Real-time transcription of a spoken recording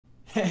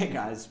Hey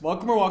guys,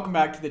 welcome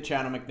back to the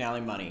channel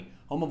McNallie Money,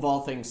 home of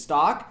all things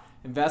stock,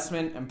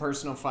 investment, and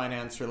personal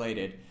finance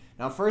related.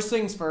 Now first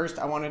things first,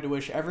 I wanted to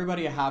wish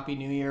everybody a happy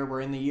new year.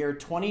 We're in the year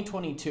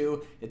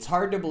 2022. It's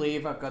hard to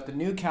believe. I've got the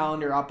new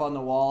calendar up on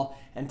the wall,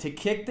 and to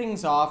kick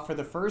things off for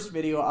the first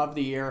video of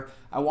the year,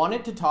 I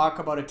wanted to talk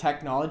about a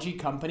technology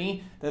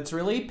company that's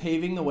really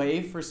paving the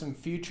way for some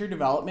future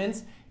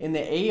developments in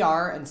the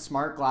AR and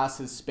smart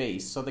glasses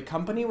space. So the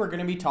company we're going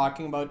to be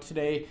talking about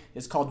today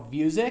is called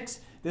Vuzix.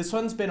 This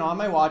one's been on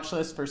my watch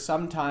list for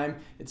some time.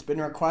 It's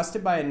been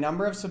requested by a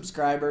number of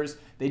subscribers.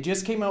 They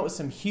just came out with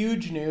some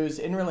huge news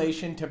in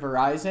relation to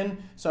Verizon.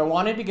 So I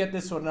wanted to get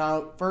this one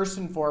out first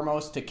and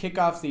foremost to kick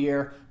off the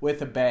year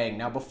with a bang.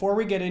 Now before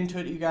we get into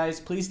it, you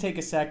guys, please take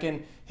a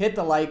second, hit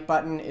the like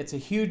button. It's a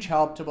huge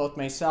help to both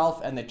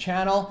myself and the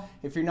channel.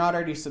 If you're not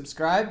already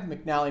subscribed,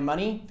 McNallie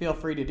Money, feel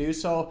free to do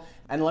so.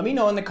 And let me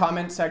know in the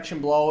comment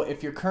section below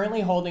if you're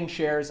currently holding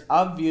shares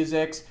of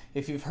Vuzix,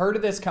 if you've heard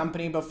of this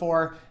company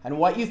before, and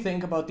what you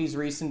think about these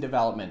recent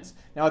developments.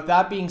 Now with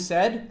that being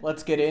said,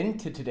 let's get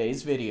into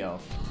today's video.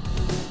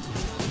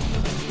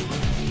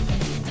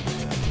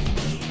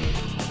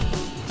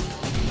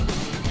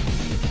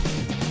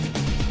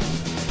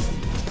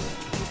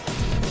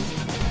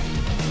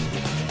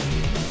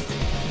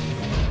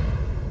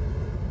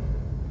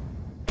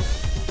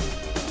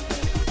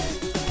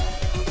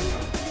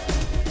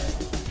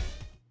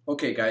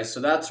 Okay guys, so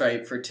that's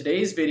right. For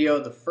today's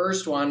video, the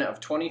first one of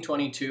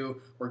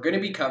 2022, we're going to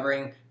be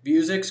covering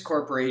Vuzix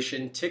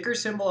Corporation. Ticker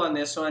symbol on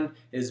this one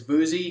is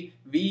VUZI,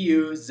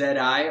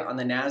 VUZI on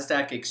the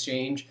NASDAQ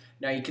exchange.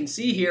 Now you can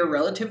see here,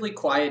 relatively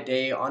quiet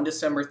day on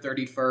December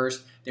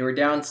 31st. They were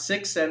down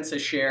 6 cents a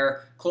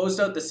share, closed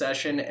out the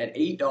session at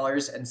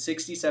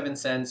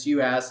 $8.67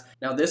 US.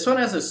 Now this one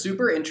has a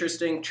super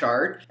interesting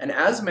chart, and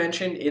as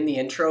mentioned in the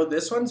intro,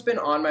 this one's been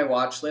on my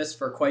watch list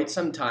for quite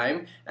some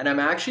time, and I'm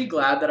actually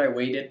glad that I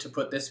waited to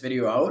put this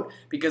video out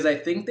because I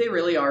think they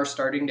really are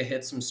starting to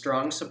hit some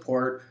strong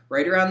support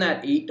right around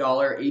that $8,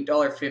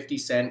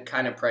 $8.50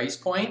 kind of price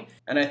point.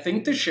 And I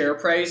think the share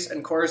price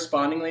and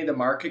correspondingly the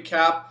market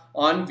cap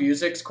on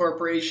Vuzix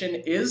Corporation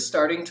is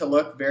starting to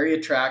look very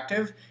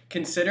attractive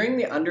considering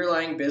the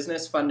underlying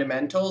business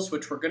fundamentals,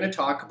 which we're going to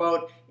talk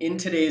about in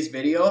today's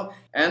video,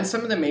 and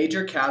some of the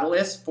major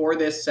catalysts for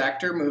this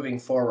sector moving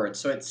forward.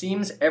 So it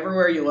seems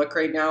everywhere you look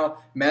right now,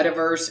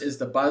 Metaverse is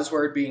the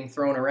buzzword being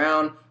thrown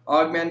around,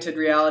 augmented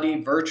reality,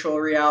 virtual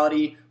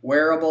reality,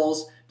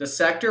 wearables. The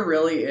sector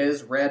really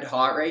is red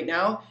hot right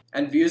now,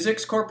 and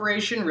Vuzix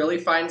Corporation really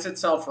finds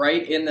itself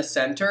right in the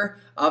center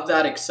of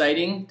that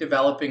exciting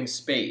developing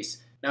space.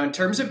 Now in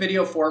terms of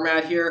video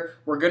format here,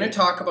 we're going to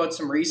talk about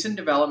some recent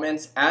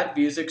developments at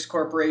Vuzix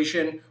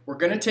Corporation. We're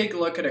going to take a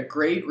look at a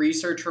great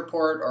research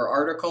report or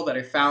article that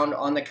I found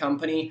on the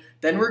company.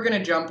 Then we're going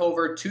to jump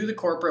over to the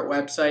corporate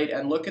website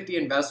and look at the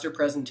investor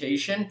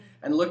presentation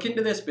and look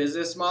into this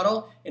business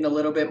model in a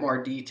little bit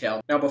more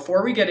detail. Now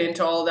before we get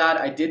into all that,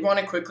 I did want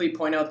to quickly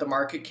point out the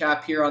market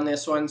cap here on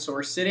this one. So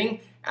we're sitting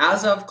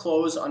as of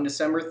close on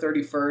December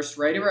 31st,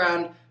 right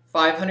around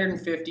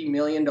 $550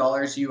 million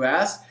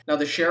US. Now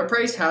the share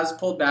price has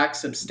pulled back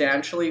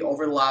substantially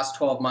over the last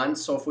 12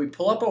 months. So if we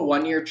pull up a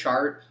one-year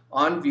chart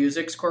on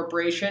Vuzix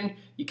Corporation,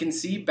 you can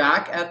see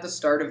back at the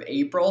start of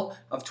April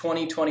of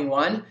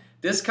 2021,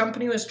 this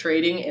company was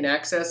trading in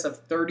excess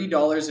of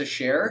 $30 a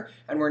share,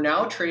 and we're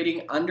now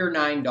trading under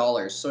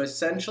 $9. So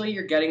essentially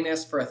you're getting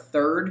this for a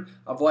third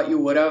of what you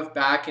would have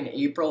back in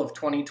April of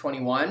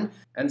 2021.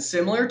 And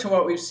similar to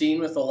what we've seen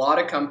with a lot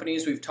of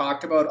companies we've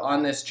talked about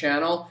on this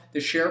channel,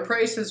 the share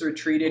price has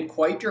retreated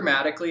quite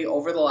dramatically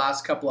over the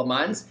last couple of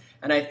months.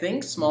 And I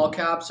think small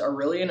caps are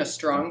really in a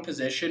strong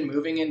position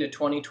moving into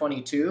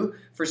 2022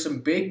 for some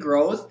big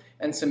growth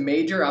and some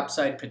major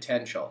upside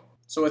potential.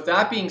 So with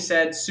that being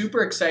said,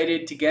 super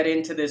excited to get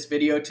into this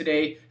video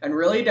today and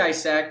really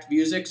dissect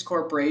Vuzix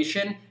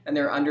Corporation and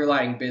their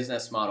underlying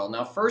business model.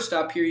 Now first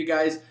up here, you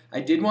guys,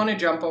 I did want to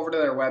jump over to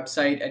their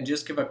website and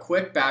just give a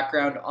quick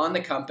background on the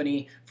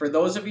company for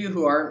those of you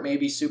who aren't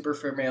maybe super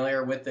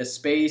familiar with this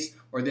space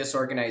or this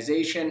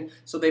organization.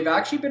 So they've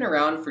actually been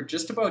around for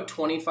just about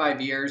 25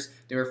 years.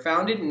 They were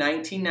founded in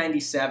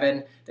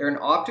 1997. They're an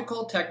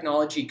optical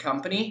technology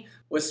company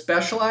with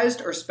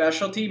specialized or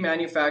specialty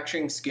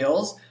manufacturing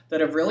skills that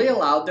have really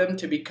allowed them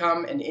to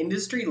become an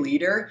industry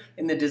leader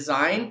in the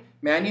design,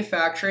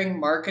 manufacturing,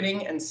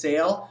 marketing, and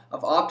sale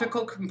of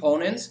optical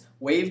components,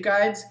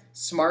 waveguides,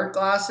 smart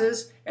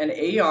glasses, and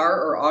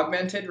AR or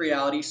augmented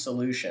reality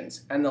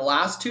solutions. And the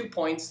last 2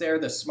 points there,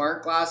 the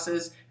smart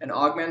glasses and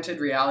augmented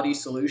reality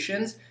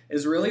solutions,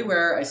 is really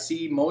where I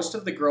see most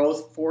of the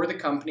growth for the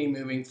company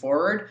moving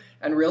forward,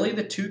 and really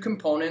the two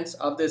components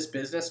of this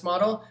business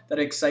model that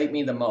excite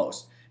me the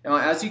most. Now,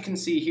 as you can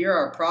see here,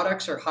 our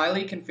products are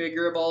highly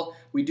configurable.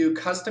 We do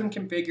custom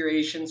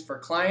configurations for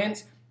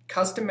clients,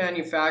 custom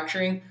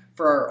manufacturing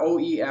for our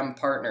OEM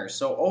partners.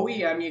 So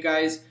OEM, you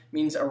guys,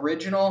 means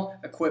original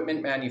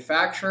equipment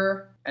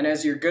manufacturer. And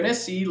as you're going to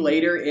see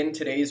later in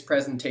today's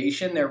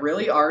presentation, there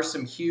really are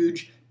some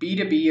huge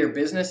B2B or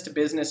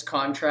business-to-business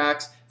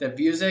contracts that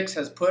Vuzix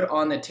has put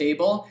on the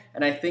table,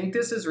 and I think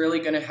this is really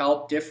going to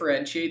help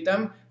differentiate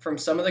them from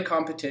some of the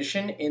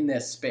competition in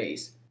this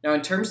space. Now,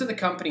 in terms of the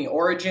company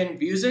origin,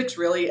 Vuzix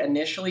really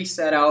initially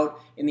set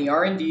out in the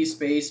R&D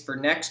space for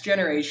next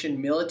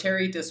generation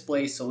military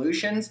display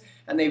solutions,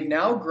 and they've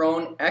now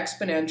grown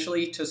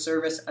exponentially to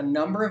service a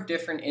number of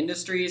different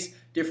industries,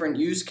 different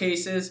use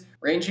cases,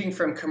 ranging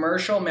from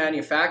commercial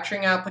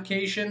manufacturing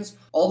applications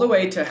all the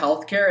way to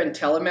healthcare and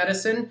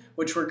telemedicine,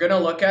 which we're going to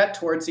look at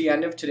towards the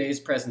end of today's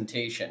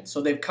presentation.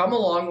 So they've come a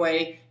long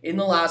way in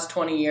the last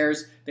 20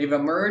 years. They've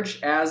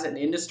emerged as an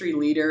industry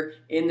leader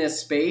in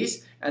this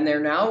space, and they're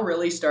now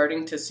really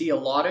starting to see a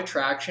lot of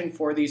traction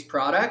for these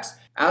products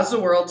as the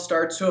world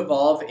starts to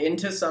evolve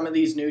into some of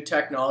these new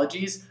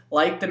technologies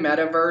like the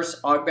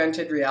metaverse,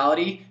 augmented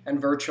reality,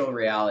 and virtual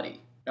reality.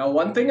 Now,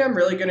 one thing I'm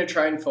really going to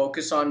try and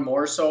focus on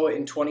more so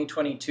in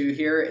 2022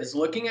 here is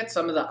looking at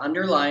some of the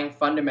underlying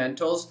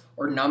fundamentals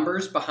or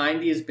numbers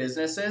behind these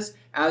businesses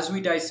as we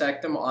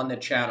dissect them on the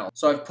channel.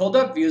 So I've pulled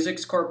up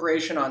Vuzix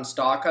Corporation on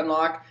Stock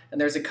Unlock, and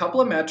there's a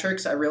couple of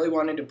metrics I really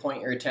wanted to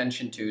point your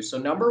attention to. So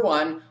number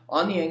one,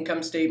 on the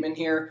income statement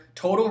here,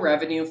 total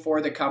revenue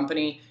for the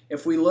company.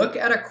 If we look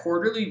at a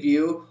quarterly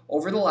view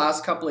over the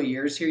last couple of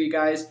years here, you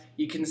guys,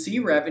 you can see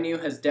revenue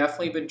has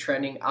definitely been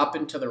trending up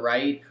and to the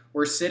right.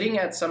 We're sitting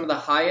at some of the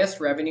highest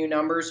revenue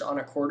numbers on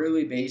a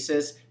quarterly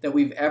basis that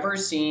we've ever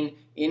seen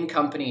in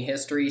company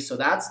history. So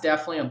that's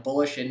definitely a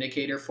bullish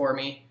indicator for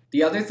me.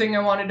 The other thing I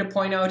wanted to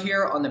point out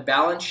here on the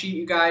balance sheet,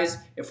 you guys,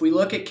 if we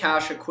look at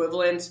cash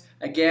equivalents,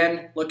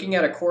 again, looking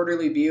at a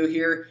quarterly view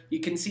here, you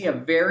can see a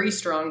very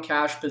strong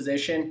cash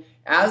position.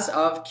 As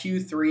of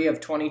Q3 of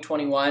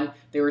 2021,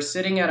 they were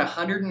sitting at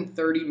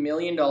 $130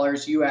 million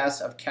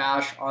US of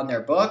cash on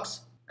their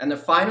books. And the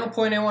final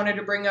point I wanted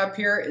to bring up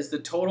here is the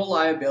total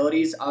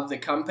liabilities of the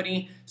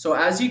company. So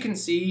as you can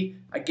see,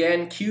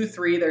 again,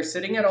 Q3, they're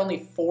sitting at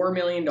only $4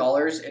 million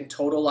in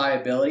total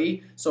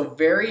liability. So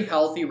very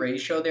healthy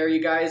ratio there, you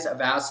guys,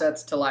 of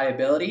assets to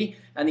liability.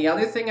 And the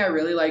other thing I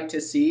really like to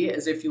see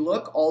is if you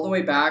look all the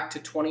way back to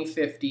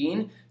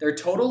 2015, their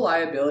total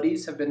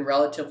liabilities have been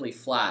relatively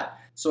flat.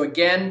 So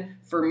again,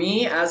 for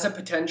me as a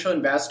potential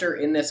investor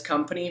in this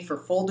company, for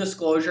full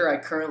disclosure, I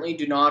currently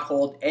do not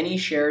hold any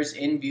shares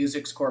in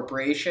Vuzix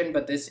Corporation,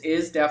 but this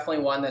is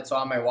definitely one that's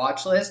on my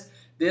watch list.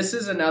 This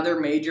is another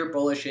major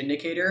bullish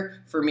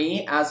indicator for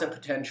me as a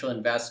potential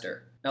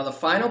investor. Now, the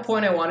final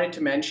point I wanted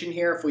to mention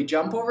here, if we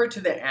jump over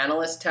to the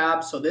analyst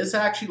tab, so this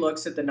actually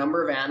looks at the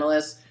number of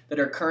analysts that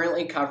are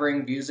currently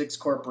covering Vuzix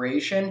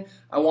Corporation.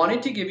 I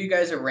wanted to give you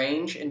guys a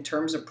range in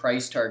terms of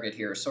price target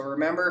here. So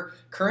remember,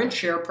 current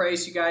share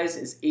price, you guys,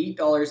 is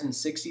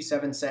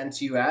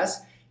 $8.67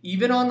 US.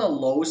 Even on the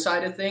low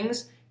side of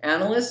things,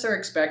 analysts are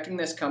expecting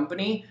this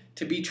company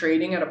to be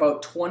trading at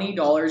about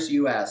 $20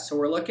 US. So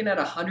we're looking at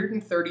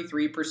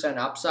 133%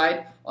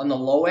 upside on the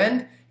low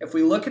end. If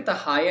we look at the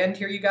high end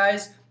here, you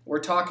guys, we're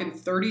talking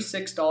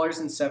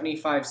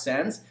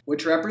 $36.75,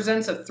 which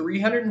represents a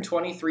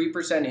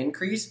 323%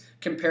 increase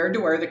compared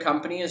to where the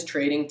company is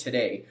trading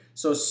today.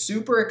 So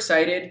super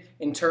excited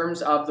in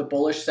terms of the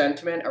bullish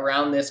sentiment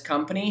around this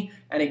company.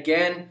 And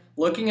again,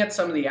 looking at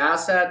some of the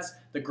assets,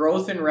 the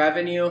growth in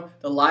revenue,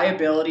 the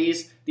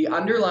liabilities, the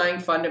underlying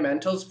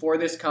fundamentals for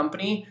this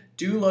company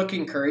do look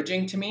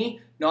encouraging to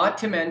me, not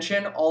to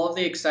mention all of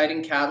the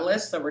exciting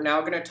catalysts that we're now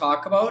going to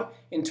talk about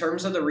in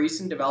terms of the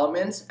recent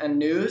developments and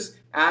news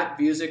at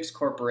Vuzix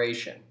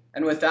Corporation.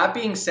 And with that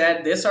being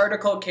said, this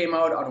article came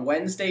out on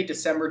Wednesday,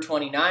 December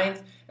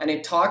 29th, and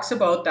it talks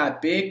about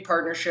that big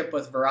partnership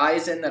with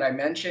Verizon that I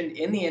mentioned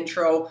in the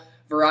intro.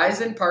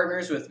 Verizon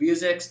partners with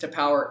Vuzix to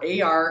power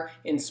AR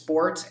in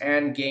sports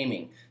and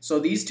gaming. So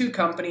these two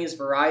companies,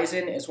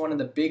 Verizon is one of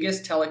the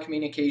biggest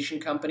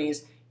telecommunication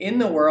companies in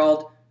the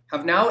world,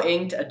 have now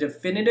inked a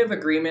definitive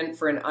agreement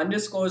for an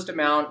undisclosed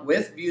amount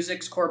with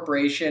Vuzix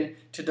Corporation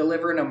to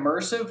deliver an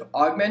immersive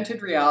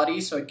augmented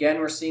reality. So again,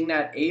 we're seeing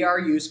that AR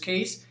use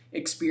case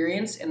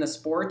experience in the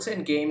sports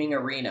and gaming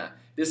arena.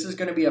 This is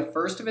going to be a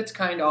first of its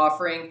kind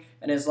offering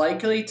and is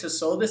likely to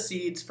sow the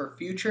seeds for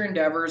future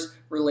endeavors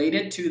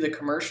related to the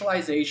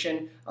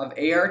commercialization of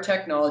AR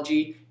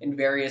technology in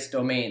various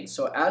domains.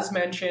 So as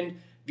mentioned,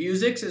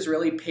 Vuzix is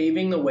really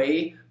paving the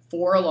way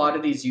for a lot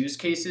of these use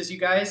cases, you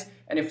guys.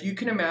 And if you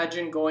can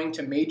imagine going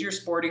to major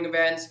sporting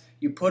events,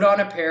 you put on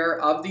a pair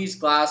of these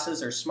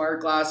glasses or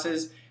smart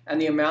glasses, and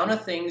the amount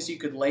of things you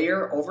could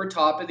layer over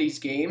top of these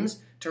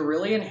games to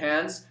really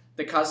enhance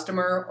the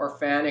customer or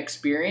fan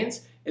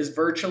experience is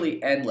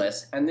virtually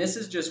endless. And this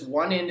is just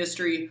one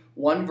industry,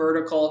 one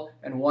vertical,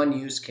 and one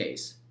use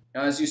case.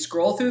 Now, as you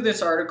scroll through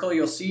this article,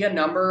 you'll see a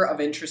number of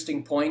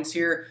interesting points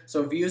here.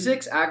 So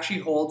Vuzix actually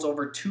holds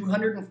over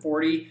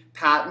 240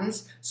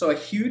 patents, so a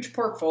huge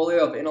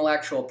portfolio of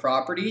intellectual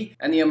property.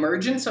 And the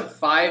emergence of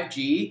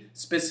 5G,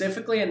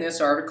 specifically in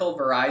this article,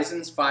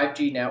 Verizon's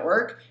 5G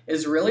network,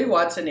 is really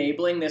what's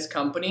enabling this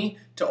company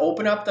to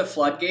open up the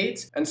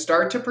floodgates and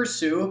start to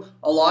pursue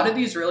a lot of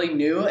these really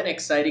new and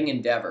exciting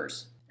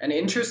endeavors. And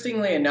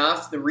interestingly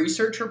enough, the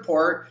research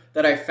report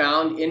that I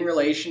found in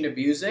relation to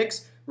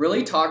Vuzix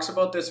really talks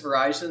about this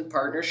Verizon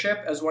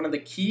partnership as one of the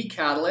key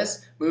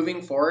catalysts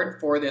moving forward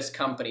for this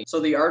company. So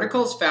the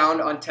article is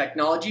found on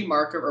Technology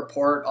Market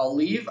Report. I'll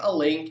leave a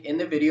link in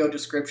the video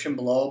description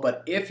below,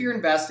 but if you're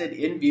invested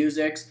in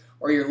Vuzix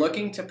or you're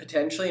looking to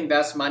potentially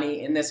invest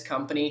money in this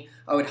company,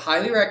 I would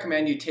highly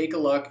recommend you take a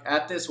look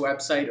at this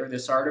website or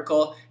this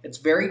article. It's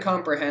very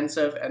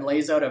comprehensive and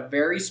lays out a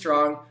very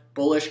strong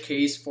bullish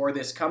case for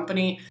this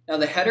company. Now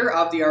the header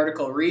of the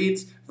article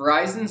reads,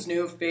 Verizon's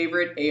new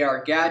favorite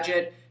AR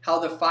gadget, how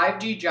the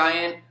 5G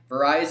giant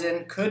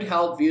Verizon could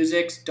help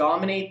Vuzix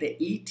dominate the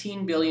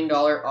 $18 billion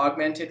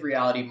augmented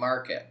reality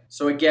market.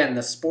 So again,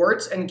 the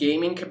sports and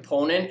gaming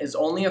component is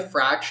only a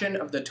fraction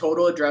of the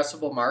total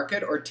addressable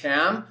market, or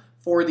TAM,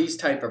 for these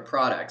type of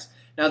products.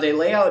 Now they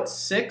lay out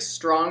 6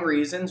 strong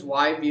reasons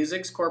why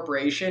Vuzix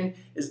Corporation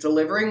is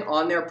delivering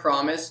on their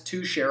promise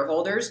to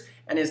shareholders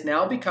and is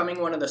now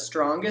becoming one of the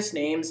strongest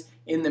names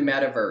in the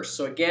metaverse.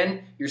 So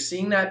again, you're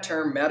seeing that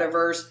term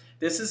metaverse.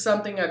 This is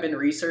something I've been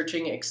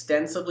researching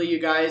extensively, you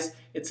guys.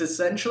 It's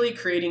essentially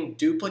creating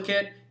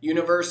duplicate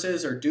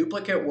universes or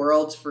duplicate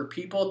worlds for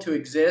people to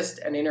exist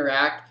and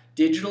interact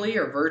digitally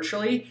or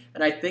virtually,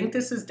 and I think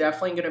this is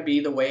definitely going to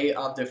be the way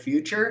of the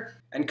future.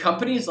 And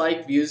companies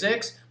like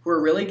Vuzix, who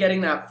are really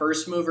getting that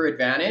first mover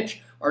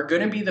advantage, are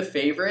going to be the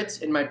favorites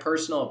in my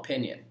personal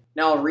opinion.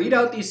 Now I'll read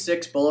out these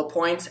 6 bullet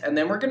points and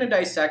then we're going to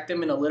dissect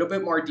them in a little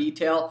bit more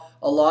detail.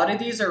 A lot of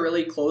these are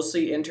really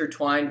closely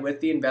intertwined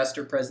with the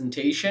investor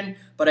presentation,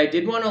 but I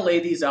did want to lay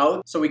these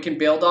out so we can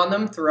build on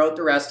them throughout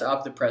the rest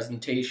of the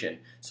presentation.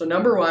 So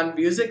number 1,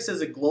 Vuzix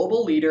is a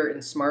global leader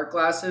in smart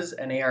glasses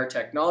and AR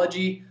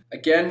technology.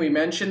 Again, we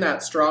mentioned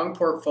that strong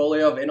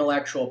portfolio of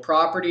intellectual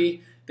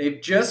property. They've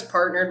just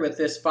partnered with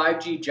this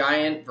 5G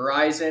giant,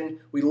 Verizon.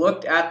 We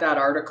looked at that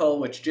article,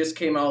 which just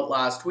came out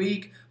last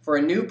week, for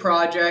a new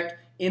project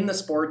in the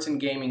sports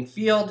and gaming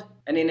field.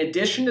 And in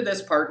addition to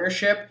this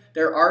partnership,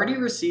 they're already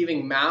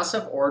receiving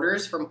massive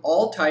orders from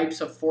all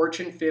types of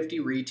Fortune 50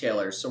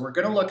 retailers. So we're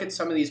going to look at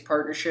some of these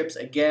partnerships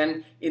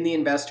again in the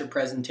investor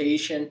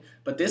presentation.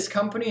 But this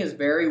company is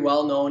very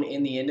well known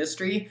in the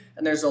industry,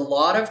 and there's a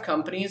lot of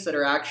companies that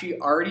are actually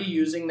already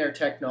using their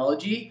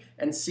technology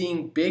and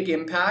seeing big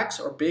impacts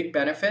or big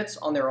benefits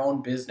on their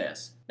own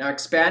business. Now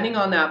expanding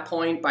on that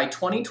point, by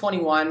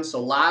 2021,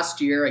 so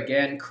last year,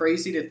 again,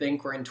 crazy to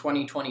think we're in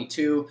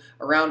 2022,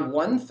 around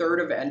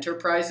 1/3 of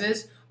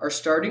enterprises are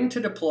starting to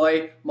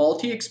deploy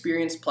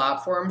multi-experience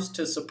platforms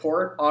to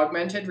support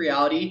augmented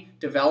reality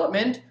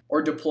development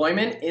or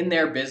deployment in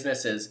their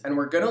businesses. And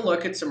we're going to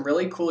look at some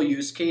really cool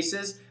use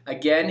cases,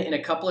 again, in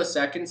a couple of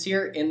seconds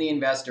here in the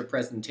investor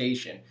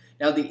presentation.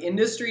 Now, the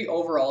industry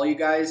overall, you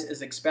guys,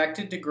 is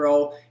expected to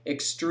grow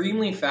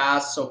extremely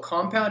fast. So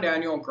compound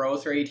annual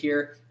growth rate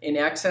here in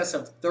excess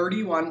of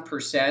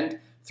 31%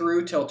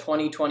 through till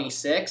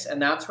 2026. And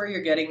that's where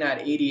you're getting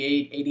that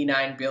 $88,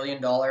 $89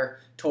 billion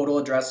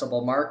total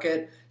addressable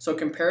market. So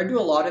compared to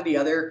a lot of the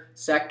other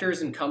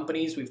sectors and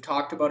companies we've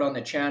talked about on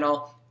the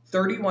channel,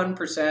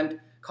 31%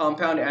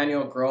 compound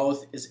annual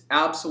growth is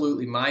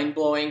absolutely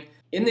mind-blowing.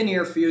 In the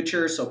near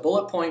future, so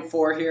bullet point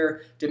 4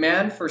 here,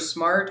 demand for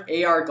smart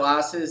AR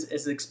glasses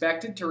is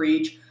expected to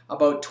reach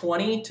about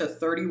 20 to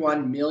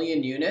 31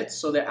 million units.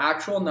 So the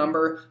actual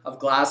number of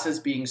glasses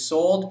being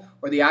sold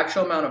or the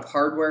actual amount of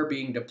hardware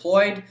being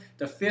deployed.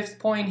 The 5th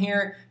point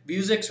here,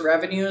 Vuzix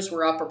revenues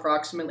were up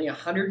approximately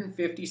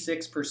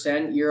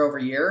 156% year over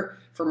year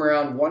from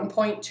around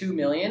 1.2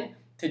 million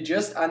to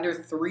just under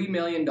 $3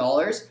 million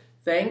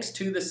thanks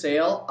to the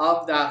sale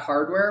of that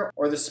hardware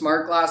or the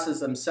smart glasses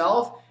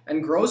themselves.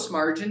 And gross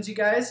margins, you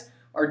guys,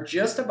 are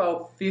just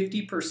about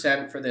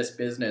 50% for this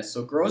business.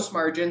 So gross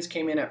margins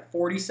came in at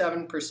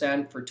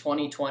 47% for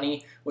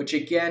 2020, which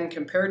again,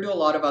 compared to a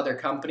lot of other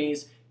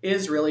companies,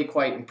 is really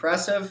quite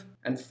impressive.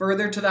 And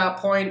further to that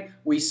point,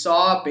 we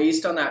saw,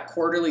 based on that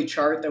quarterly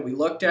chart that we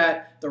looked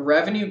at, the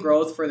revenue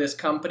growth for this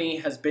company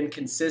has been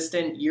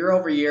consistent year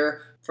over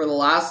year for the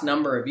last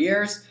number of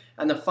years.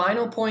 And the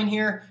final point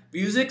here,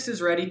 Vuzix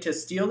is ready to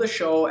steal the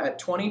show at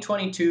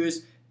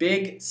 2022's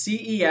big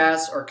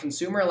CES or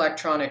Consumer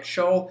Electronics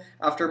Show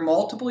after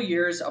multiple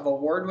years of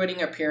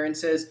award-winning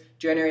appearances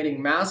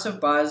generating massive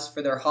buzz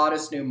for their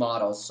hottest new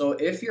models. So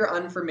if you're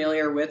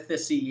unfamiliar with the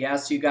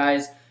CES, you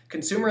guys,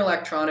 Consumer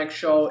Electronics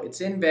Show, it's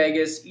in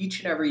Vegas each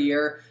and every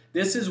year.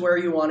 This is where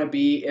you want to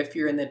be if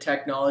you're in the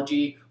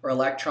technology or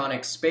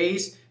electronic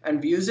space, and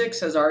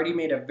Vuzix has already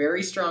made a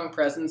very strong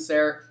presence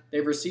there.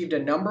 They've received a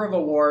number of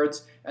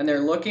awards, and they're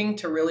looking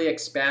to really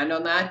expand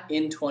on that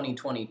in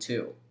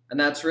 2022. And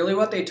that's really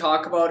what they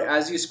talk about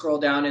as you scroll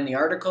down in the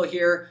article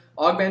here.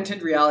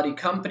 Augmented reality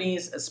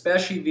companies,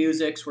 especially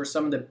Vuzix, were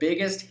some of the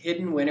biggest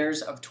hidden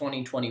winners of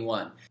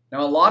 2021.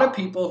 Now, a lot of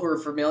people who are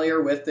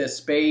familiar with this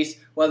space,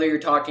 whether you're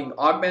talking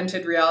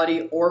augmented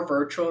reality or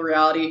virtual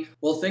reality,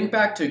 will think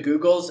back to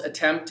Google's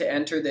attempt to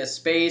enter this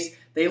space.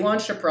 they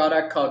launched a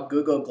product called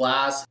Google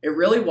Glass. It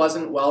really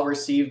wasn't well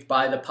received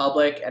by the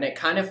public and it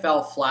kind of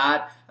fell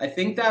flat. I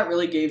think that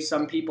really gave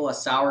some people a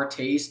sour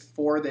taste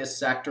for this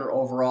sector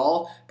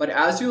overall. But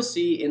as you'll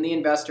see in the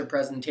investor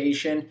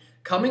presentation,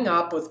 coming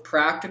up with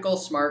practical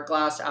smart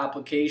glass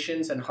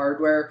applications and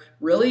hardware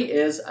really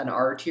is an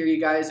art here, you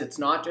guys. It's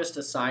not just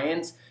a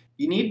science.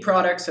 You need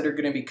products that are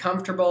going to be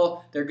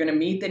comfortable, they're going to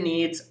meet the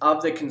needs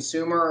of the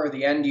consumer or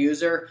the end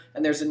user,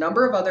 and there's a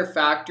number of other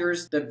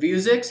factors that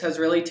Vuzix has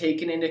really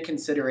taken into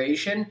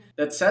consideration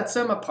that sets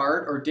them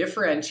apart or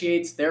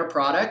differentiates their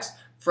products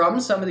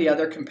from some of the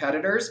other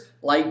competitors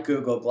like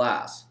Google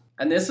Glass.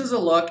 And this is a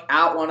look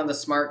at one of the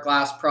smart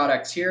glass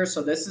products here.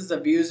 So this is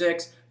the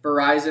Vuzix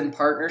Verizon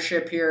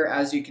partnership here,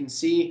 as you can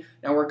see.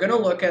 Now we're going to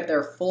look at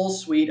their full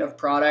suite of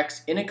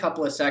products in a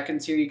couple of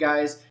seconds here, you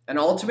guys. And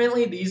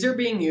ultimately, these are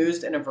being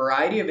used in a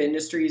variety of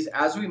industries,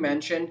 as we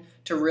mentioned,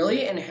 to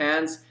really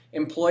enhance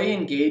employee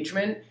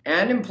engagement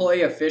and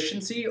employee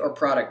efficiency or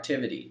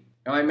productivity.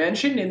 Now, I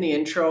mentioned in the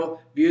intro,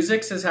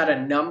 Vuzix has had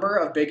a number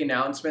of big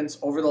announcements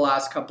over the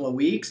last couple of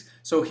weeks.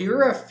 So here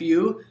are a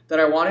few that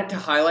I wanted to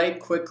highlight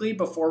quickly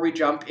before we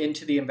jump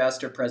into the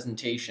investor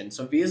presentation.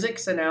 So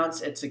Vuzix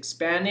announced it's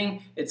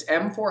expanding its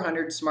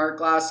M400 smart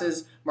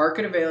glasses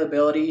market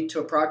availability to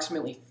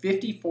approximately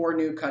 54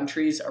 new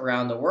countries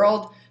around the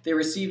world. They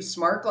received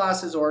smart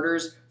glasses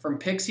orders from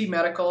Pixie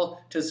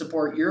Medical to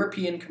support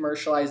European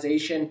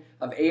commercialization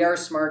of AR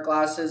smart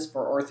glasses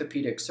for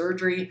orthopedic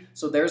surgery.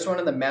 So there's one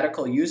of the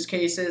medical use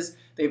cases.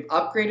 They've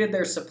upgraded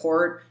their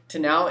support to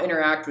now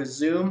interact with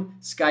Zoom,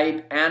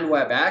 Skype, and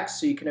WebEx.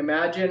 So you can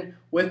imagine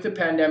with the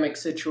pandemic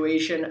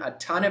situation, a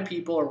ton of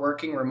people are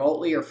working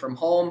remotely or from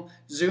home.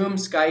 Zoom,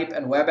 Skype,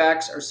 and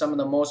WebEx are some of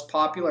the most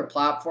popular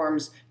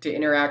platforms to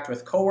interact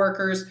with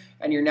coworkers.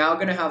 And you're now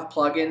going to have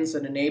plugins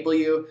that enable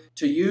you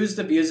to use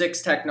the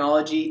Vuzix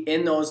technology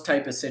in those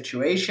type of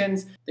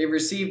situations. They've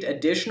received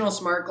additional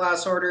smart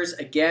glass orders,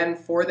 again,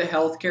 for the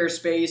healthcare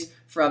space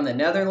from the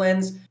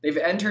Netherlands. They've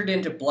entered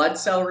into blood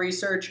cell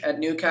research at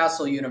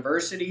Newcastle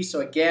University. So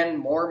again,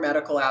 more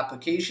medical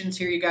applications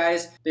here, you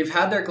guys. They've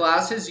had their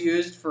glasses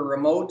used for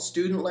remote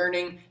student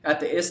learning at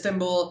the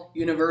Istanbul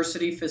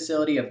University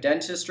Facility of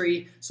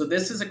Dentistry. So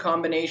this is a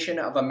combination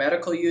of a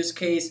medical use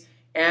case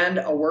and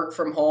a work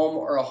from home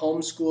or a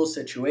homeschool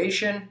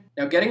situation.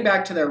 Now getting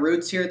back to their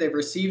roots here, they've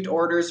received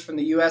orders from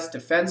the US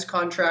defense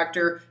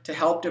contractor to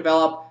help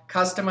develop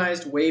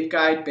customized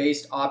waveguide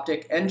based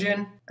optic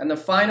engine. And the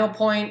final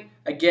point,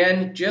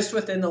 again, just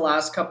within the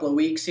last couple of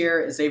weeks here,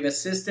 is they've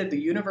assisted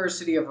the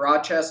University of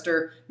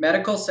Rochester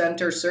Medical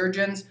Center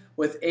surgeons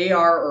with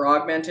AR or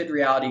augmented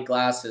reality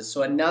glasses.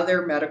 So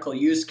another medical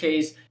use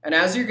case. And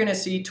as you're going to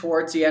see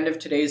towards the end of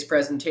today's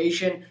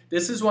presentation,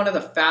 this is one of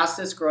the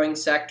fastest growing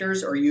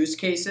sectors or use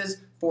cases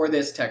for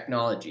this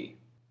technology.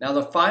 Now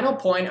the final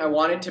point I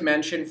wanted to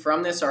mention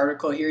from this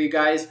article here, you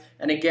guys,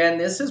 and again,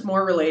 this is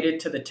more related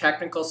to the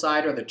technical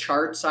side or the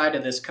chart side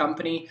of this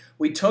company.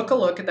 We took a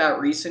look at that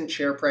recent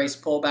share price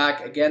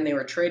pullback. Again, they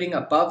were trading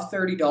above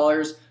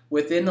 $30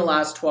 within the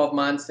last 12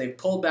 months. They've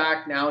pulled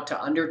back now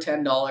to under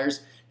 $10.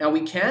 Now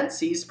we can't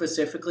see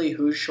specifically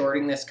who's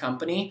shorting this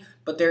company,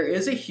 but there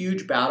is a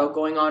huge battle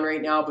going on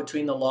right now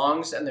between the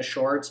longs and the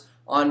shorts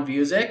on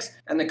Vuzix,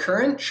 and the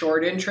current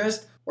short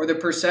interest or the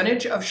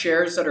percentage of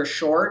shares that are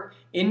short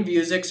in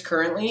Vuzix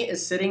currently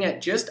is sitting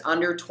at just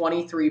under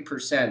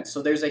 23%.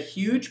 So there's a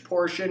huge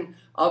portion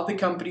of the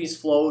company's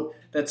float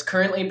that's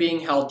currently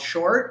being held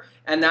short,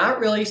 and that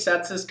really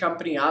sets this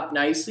company up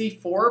nicely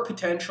for a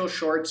potential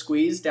short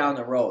squeeze down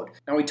the road.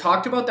 Now we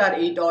talked about that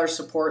 $8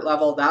 support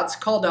level. That's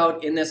called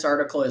out in this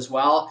article as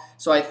well.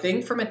 So I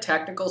think from a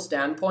technical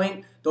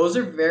standpoint, those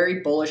are very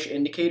bullish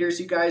indicators,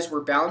 you guys.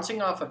 We're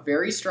bouncing off a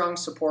very strong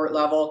support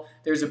level.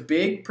 There's a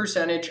big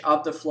percentage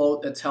of the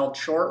float that's held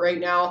short right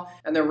now,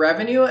 and the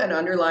revenue and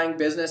underlying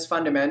business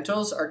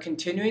fundamentals are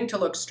continuing to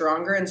look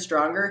stronger and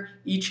stronger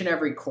each and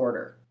every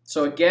quarter.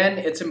 So again,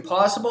 it's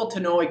impossible to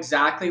know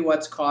exactly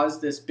what's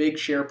caused this big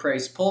share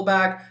price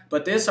pullback,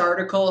 but this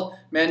article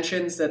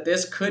mentions that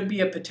this could be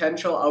a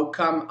potential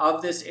outcome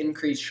of this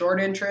increased short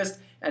interest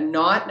and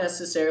not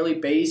necessarily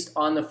based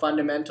on the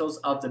fundamentals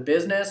of the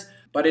business,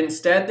 but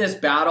instead this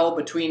battle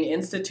between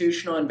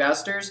institutional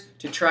investors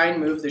to try and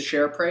move the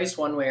share price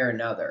one way or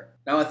another.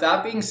 Now with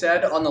that being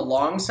said, on the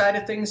long side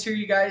of things here,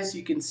 you guys,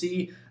 you can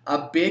see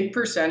a big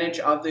percentage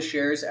of the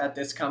shares at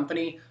this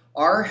company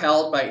are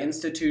held by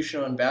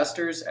institutional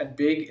investors and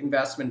big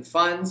investment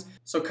funds.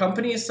 So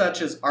companies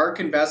such as ARK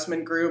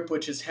Investment Group,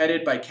 which is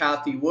headed by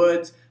Cathie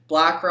Woods,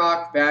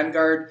 BlackRock,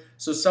 Vanguard.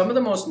 So some of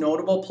the most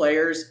notable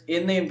players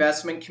in the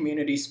investment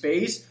community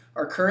space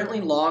are currently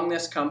long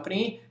this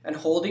company and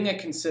holding a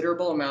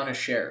considerable amount of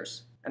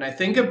shares. And I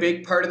think a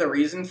big part of the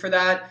reason for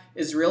that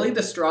is really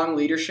the strong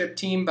leadership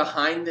team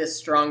behind this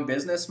strong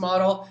business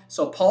model.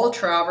 So Paul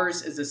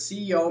Travers is the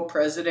CEO,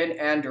 president,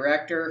 and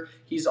director.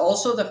 He's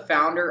also the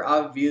founder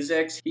of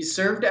Vuzix. He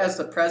served as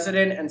the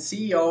president and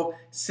CEO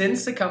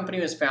since the company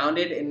was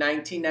founded in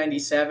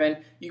 1997.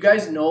 You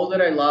guys know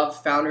that I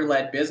love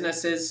founder-led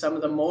businesses. Some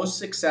of the most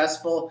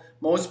successful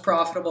most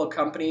profitable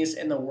companies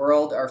in the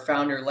world are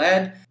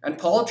founder-led. And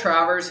Paul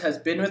Travers has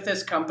been with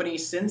this company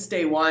since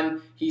day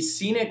one. He's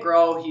seen it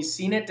grow, he's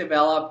seen it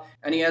develop,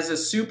 and he has a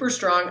super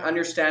strong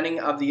understanding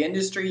of the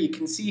industry. You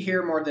can see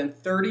here more than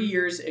 30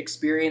 years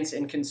experience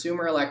in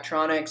consumer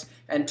electronics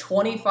and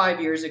 25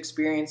 years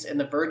experience in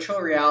the virtual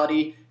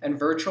reality and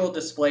virtual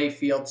display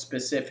field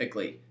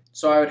specifically.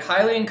 So I would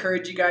highly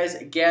encourage you guys,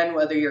 again,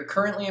 whether you're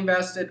currently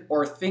invested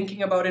or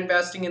thinking about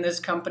investing in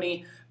this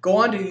company, go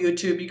onto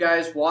YouTube, you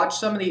guys, watch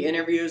some of the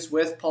interviews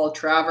with Paul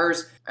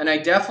Travers, and I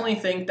definitely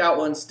think that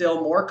will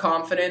instill more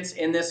confidence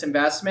in this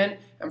investment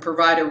and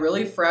provide a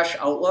really fresh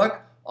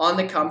outlook on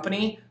the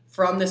company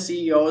from the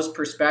CEO's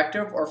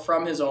perspective or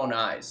from his own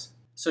eyes.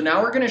 So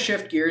now we're going to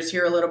shift gears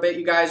here a little bit,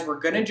 you guys. We're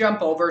going to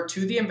jump over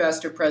to the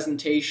investor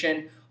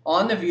presentation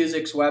on the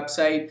Vuzix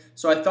website.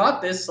 So I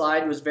thought this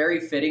slide was very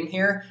fitting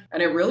here,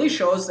 and it really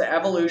shows the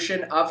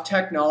evolution of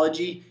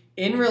technology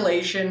in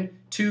relation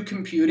to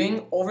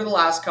computing over the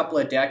last couple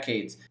of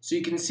decades. So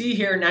you can see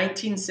here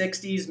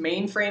 1960s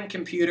mainframe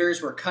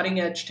computers were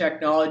cutting edge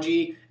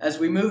technology. As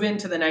we move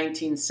into the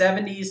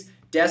 1970s,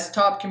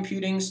 desktop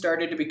computing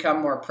started to become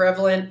more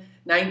prevalent.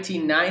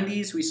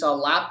 1990s, we saw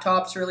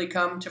laptops really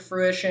come to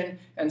fruition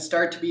and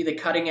start to be the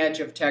cutting edge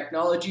of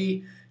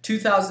technology.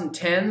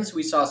 2010s,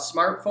 we saw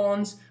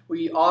smartphones.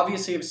 We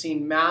obviously have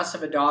seen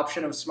massive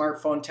adoption of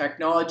smartphone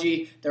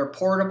technology. They're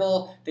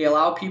portable, they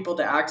allow people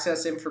to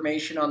access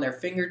information on their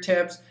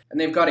fingertips, and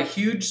they've got a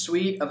huge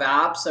suite of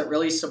apps that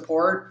really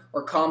support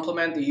or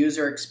complement the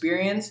user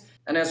experience.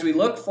 And as we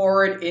look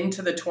forward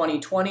into the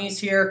 2020s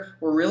here,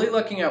 we're really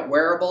looking at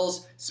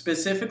wearables,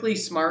 specifically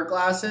smart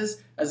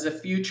glasses, as the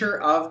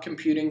future of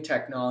computing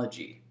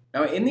technology.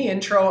 Now in the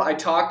intro, I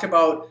talked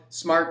about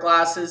smart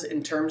glasses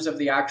in terms of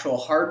the actual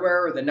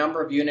hardware or the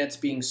number of units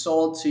being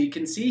sold. So you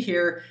can see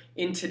here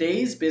in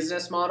today's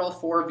business model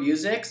for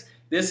Vuzix,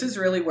 this is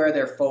really where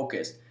they're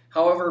focused.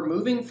 However,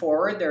 moving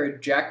forward, their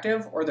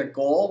objective or their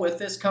goal with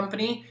this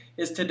company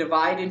is to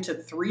divide into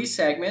 3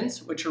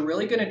 segments, which are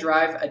really going to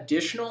drive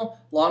additional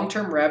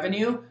long-term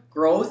revenue,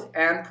 growth,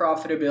 and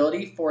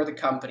profitability for the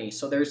company.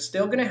 So they're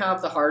still going to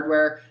have the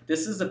hardware.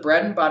 This is the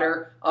bread and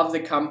butter of the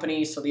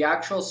company. So the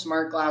actual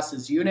smart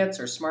glasses units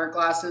or smart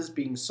glasses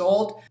being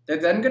sold. They're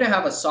then going to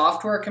have a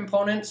software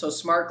component. So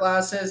smart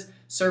glasses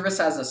service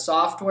as a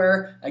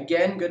software,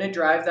 again, going to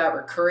drive that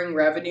recurring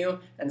revenue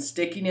and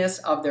stickiness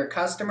of their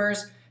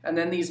customers. And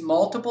then these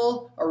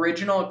multiple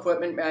original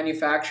equipment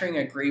manufacturing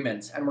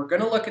agreements. And we're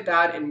going to look at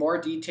that in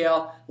more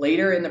detail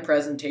later in the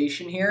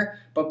presentation here.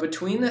 But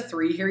between the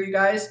 3 here, you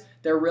guys,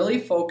 they're really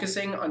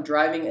focusing on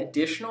driving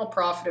additional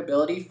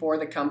profitability for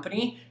the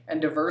company and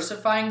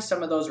diversifying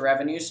some of those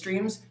revenue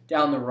streams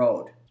down the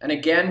road. And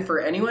again, for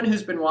anyone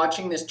who's been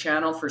watching this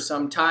channel for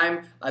some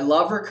time, I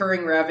love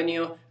recurring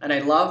revenue and I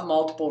love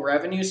multiple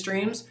revenue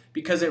streams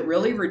because it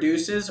really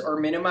reduces or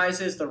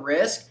minimizes the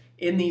risk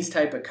in these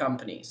type of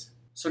companies.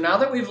 So now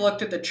that we've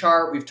looked at the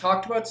chart, we've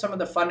talked about some of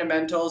the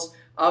fundamentals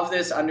of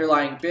this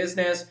underlying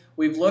business.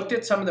 We've looked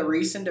at some of the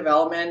recent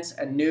developments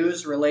and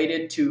news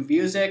related to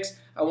Vuzix.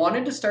 I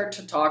wanted to start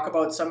to talk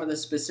about some of the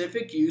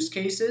specific use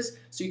cases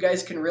so you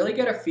guys can really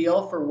get a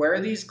feel for where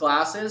these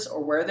glasses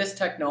or where this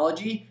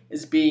technology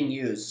is being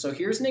used. So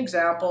here's an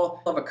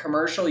example of a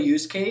commercial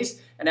use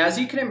case. And as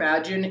you can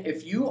imagine,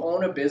 if you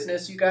own a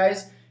business, you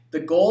guys, the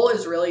goal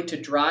is really to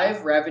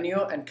drive revenue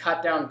and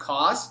cut down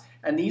costs.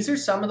 And these are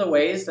some of the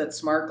ways that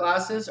smart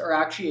glasses are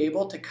actually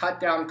able to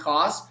cut down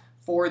costs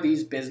for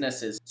these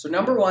businesses. So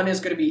number 1 is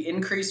going to be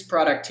increased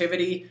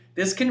productivity.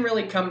 This can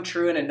really come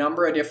true in a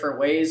number of different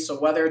ways. So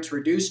whether it's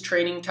reduced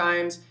training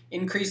times,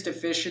 increased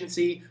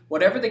efficiency,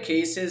 whatever the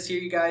case is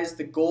here, you guys,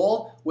 the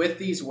goal with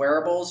these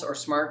wearables or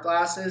smart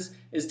glasses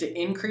is to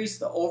increase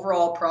the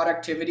overall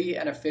productivity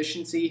and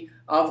efficiency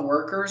of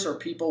workers or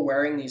people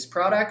wearing these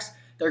products.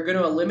 They're going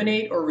to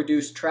eliminate or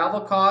reduce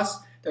travel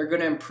costs. They're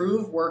going to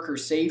improve worker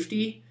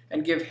safety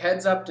and give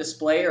heads-up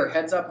display or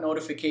heads-up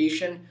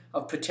notification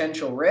of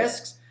potential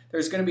risks.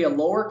 There's going to be a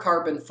lower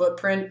carbon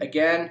footprint,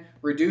 again,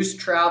 reduced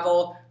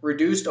travel,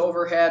 reduced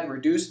overhead,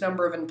 reduced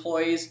number of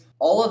employees.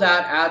 All of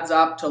that adds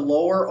up to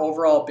lower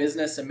overall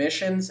business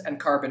emissions and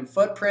carbon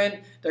footprint.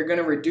 They're going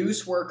to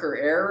reduce worker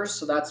errors,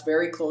 so that's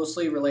very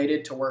closely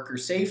related to worker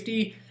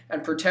safety,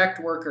 and protect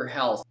worker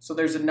health. So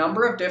there's a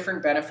number of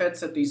different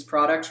benefits that these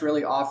products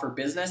really offer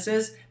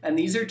businesses, and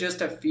these are just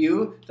a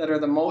few that are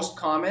the most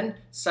common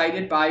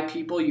cited by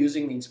people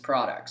using these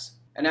products.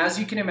 And as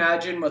you can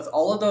imagine, with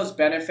all of those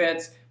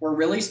benefits, we're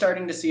really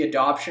starting to see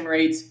adoption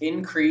rates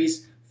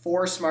increase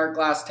for smart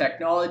glass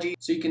technology.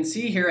 So you can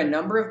see here a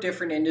number of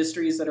different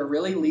industries that are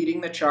really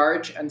leading the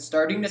charge and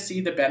starting to see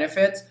the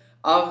benefits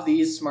of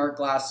these smart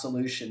glass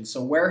solutions.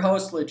 So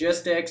warehouse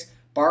logistics,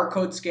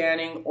 barcode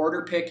scanning,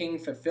 order picking,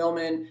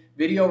 fulfillment,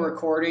 video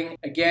recording,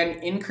 again,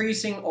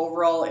 increasing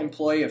overall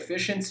employee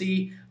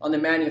efficiency. On the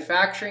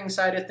manufacturing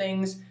side of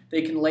things,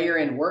 they can layer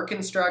in work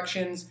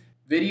instructions,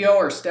 video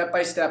or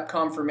step-by-step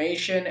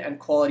confirmation and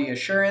quality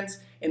assurance,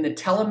 In the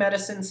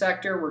telemedicine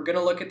sector, we're going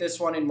to look at this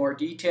one in more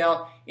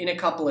detail in a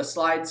couple of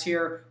slides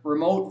here.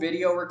 Remote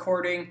video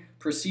recording,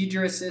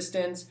 procedure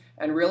assistance,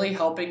 and really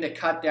helping to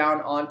cut down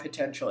on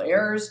potential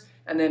errors.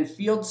 And then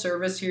field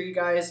service here, you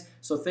guys.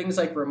 So things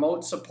like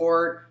remote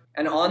support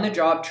and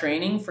on-the-job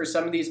training for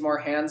some of these more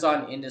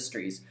hands-on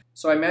industries.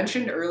 So I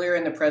mentioned earlier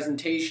in the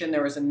presentation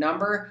there was a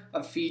number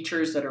of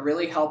features that are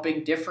really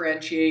helping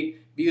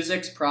differentiate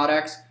Vuzix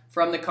products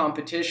from the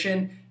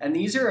competition, and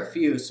these are a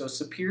few. So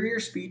superior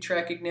speech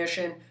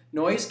recognition,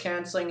 noise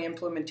canceling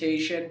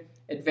implementation,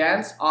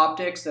 advanced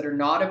optics that are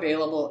not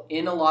available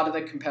in a lot of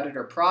the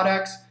competitor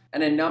products,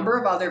 and a number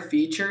of other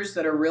features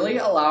that are really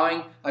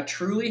allowing a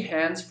truly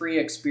hands-free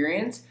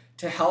experience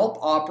to help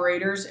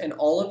operators in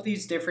all of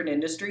these different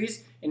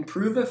industries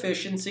improve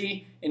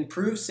efficiency,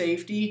 improve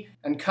safety,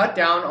 and cut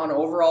down on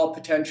overall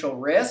potential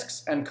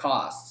risks and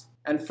costs.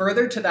 And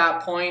further to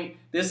that point,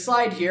 this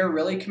slide here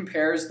really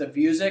compares the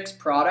Vuzix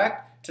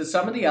product to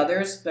some of the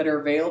others that are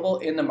available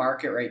in the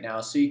market right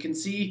now. So you can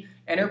see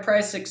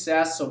enterprise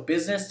success, so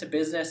business to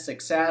business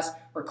success,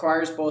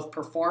 requires both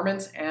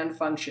performance and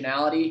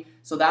functionality.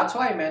 So that's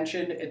why I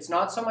mentioned it's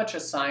not so much a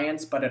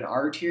science but an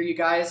art here, you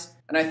guys.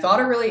 And I thought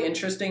a really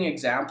interesting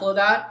example of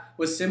that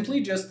was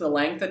simply just the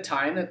length of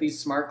time that these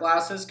smart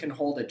glasses can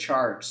hold a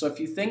charge. So if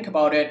you think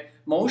about it,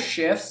 most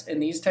shifts in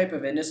these type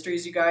of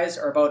industries, you guys,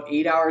 are about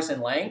 8 hours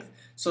in length.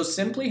 So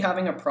simply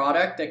having a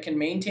product that can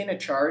maintain a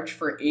charge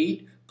for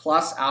 8+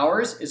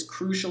 hours is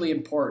crucially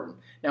important.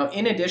 Now,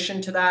 in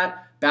addition to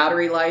that,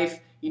 battery life,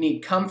 you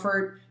need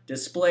comfort,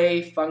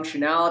 display,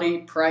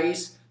 functionality,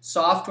 price,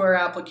 software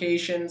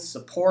applications,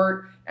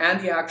 support,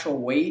 and the actual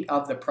weight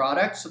of the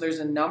product. So there's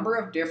a number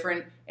of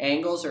different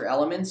angles or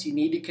elements you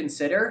need to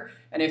consider.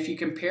 And if you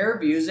compare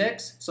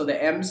Vuzix, so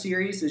the M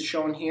series is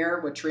shown here,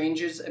 which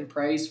ranges in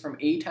price from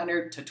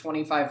 $800 to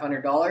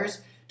 $2,500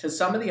 to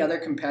some of the other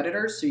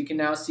competitors. So you can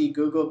now see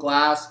Google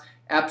Glass,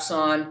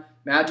 Epson,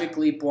 Magic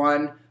Leap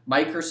 1,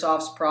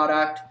 Microsoft's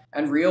product,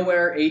 and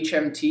RealWear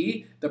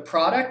HMT. The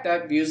product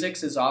that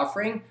Vuzix is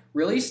offering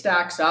really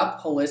stacks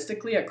up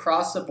holistically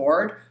across the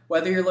board,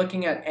 whether you're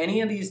looking at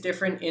any of these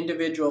different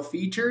individual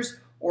features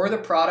or the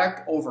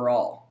product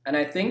overall. And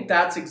I think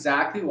that's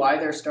exactly why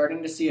they're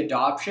starting to see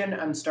adoption.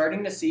 I'm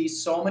starting to see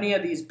so many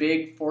of these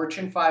big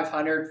Fortune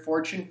 500,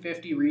 Fortune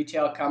 50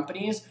 retail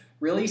companies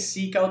really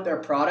seek out their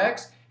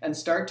products and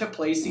start to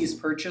place these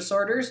purchase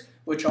orders,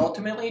 which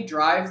ultimately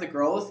drive the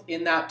growth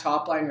in that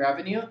top line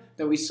revenue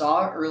that we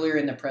saw earlier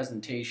in the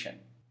presentation.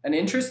 And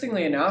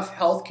interestingly enough,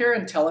 healthcare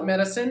and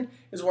telemedicine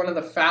is one of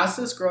the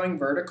fastest growing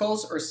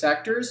verticals or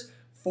sectors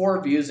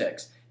for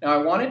Vuzix. Now, I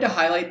wanted to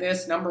highlight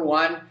this, number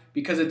one,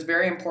 because it's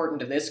very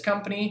important to this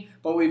company,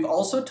 but we've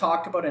also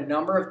talked about a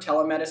number of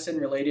telemedicine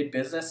related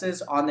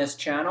businesses on this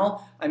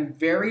channel. I'm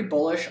very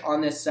bullish on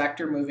this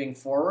sector moving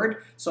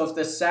forward. So if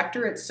the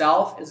sector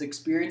itself is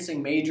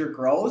experiencing major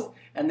growth,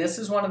 and this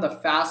is one of the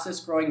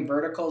fastest growing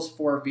verticals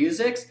for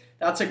Vuzix,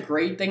 that's a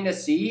great thing to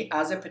see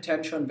as a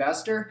potential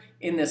investor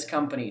in this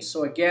company.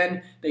 So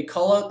again, they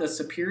call out the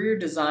superior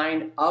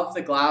design of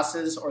the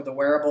glasses or the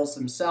wearables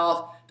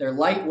themselves. They're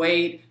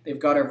lightweight, they've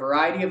got a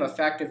variety of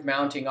effective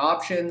mounting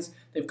options,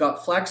 they've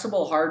got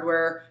flexible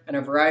hardware and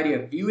a variety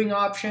of viewing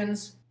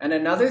options. And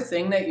another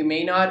thing that you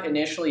may not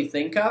initially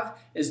think of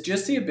is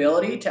just the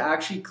ability to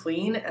actually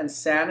clean and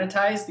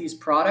sanitize these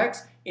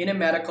products in a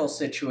medical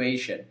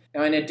situation.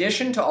 Now, in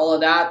addition to all of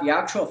that, the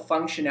actual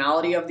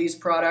functionality of these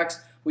products,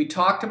 we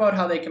talked about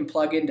how they can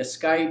plug into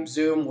Skype,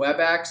 Zoom,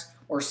 WebEx,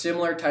 or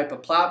similar type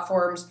of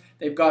platforms.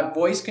 They've got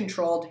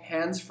voice-controlled,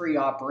 hands-free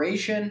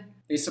operation.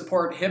 They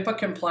support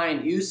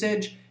HIPAA-compliant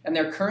usage, and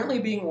they're currently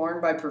being worn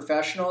by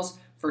professionals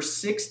for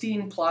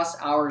 16+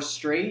 hours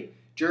straight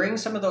during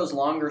some of those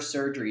longer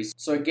surgeries.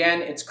 So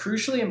again, it's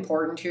crucially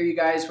important here, you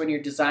guys, when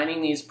you're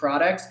designing these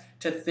products,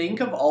 to think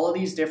of all of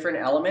these different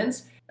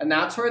elements, and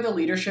that's where the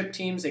leadership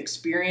team's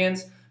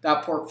experience,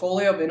 that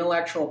portfolio of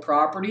intellectual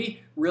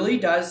property, really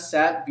does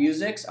set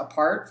Vuzix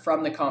apart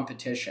from the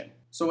competition.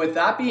 So with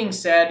that being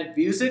said,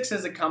 Vuzix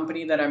is a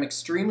company that I'm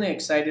extremely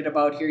excited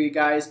about here, you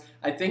guys.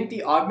 I think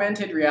the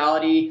augmented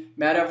reality,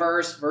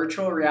 metaverse,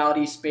 virtual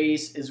reality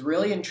space is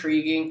really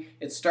intriguing.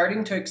 It's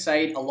starting to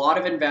excite a lot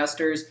of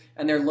investors,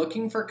 and they're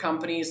looking for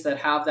companies that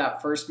have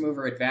that first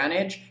mover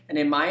advantage. And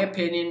in my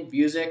opinion,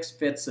 Vuzix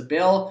fits the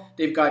bill.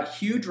 They've got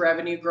huge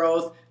revenue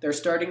growth. They're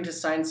starting to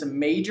sign some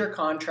major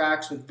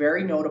contracts with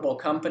very notable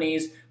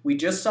companies. We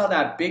just saw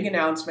that big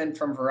announcement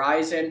from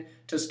Verizon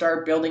to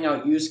start building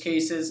out use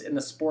cases in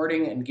the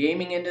sporting and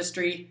gaming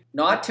industry.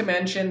 Not to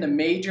mention the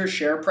major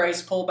share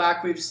price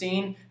pullback we've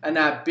seen and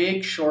that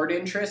big short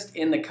interest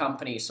in the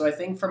company. So I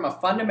think from a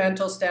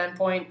fundamental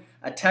standpoint,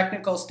 a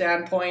technical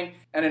standpoint,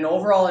 and an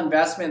overall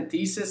investment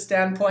thesis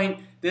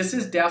standpoint, this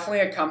is definitely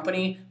a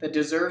company that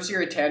deserves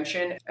your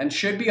attention and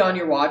should be on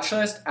your watch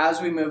list as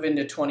we move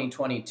into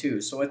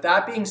 2022. So with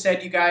that being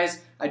said, you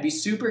guys, I'd be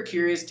super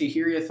curious to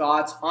hear your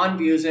thoughts on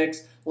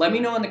Vuzix. Let me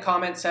know in the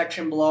comment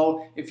section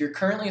below if you're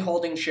currently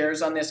holding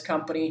shares on this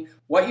company,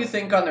 what you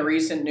think on the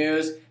recent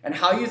news, and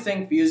how you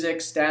think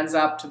Vuzix stands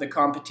up to the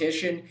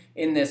competition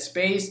in this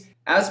space.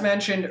 As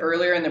mentioned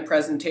earlier in the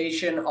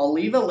presentation, I'll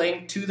leave a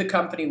link to the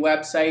company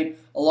website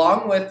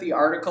along with the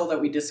article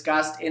that we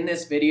discussed in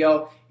this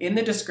video in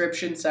the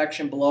description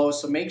section below,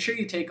 so make sure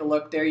you take a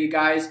look there, you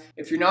guys.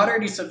 If you're not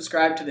already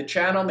subscribed to the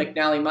channel,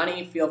 McNallie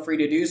Money, feel free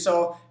to do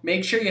so.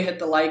 Make sure you hit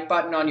the like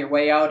button on your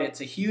way out.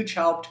 It's a huge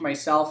help to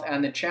myself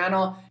and the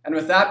channel. And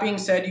with that being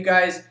said, you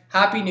guys,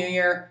 Happy New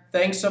Year.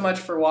 Thanks so much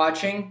for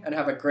watching and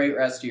have a great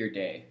rest of your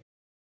day.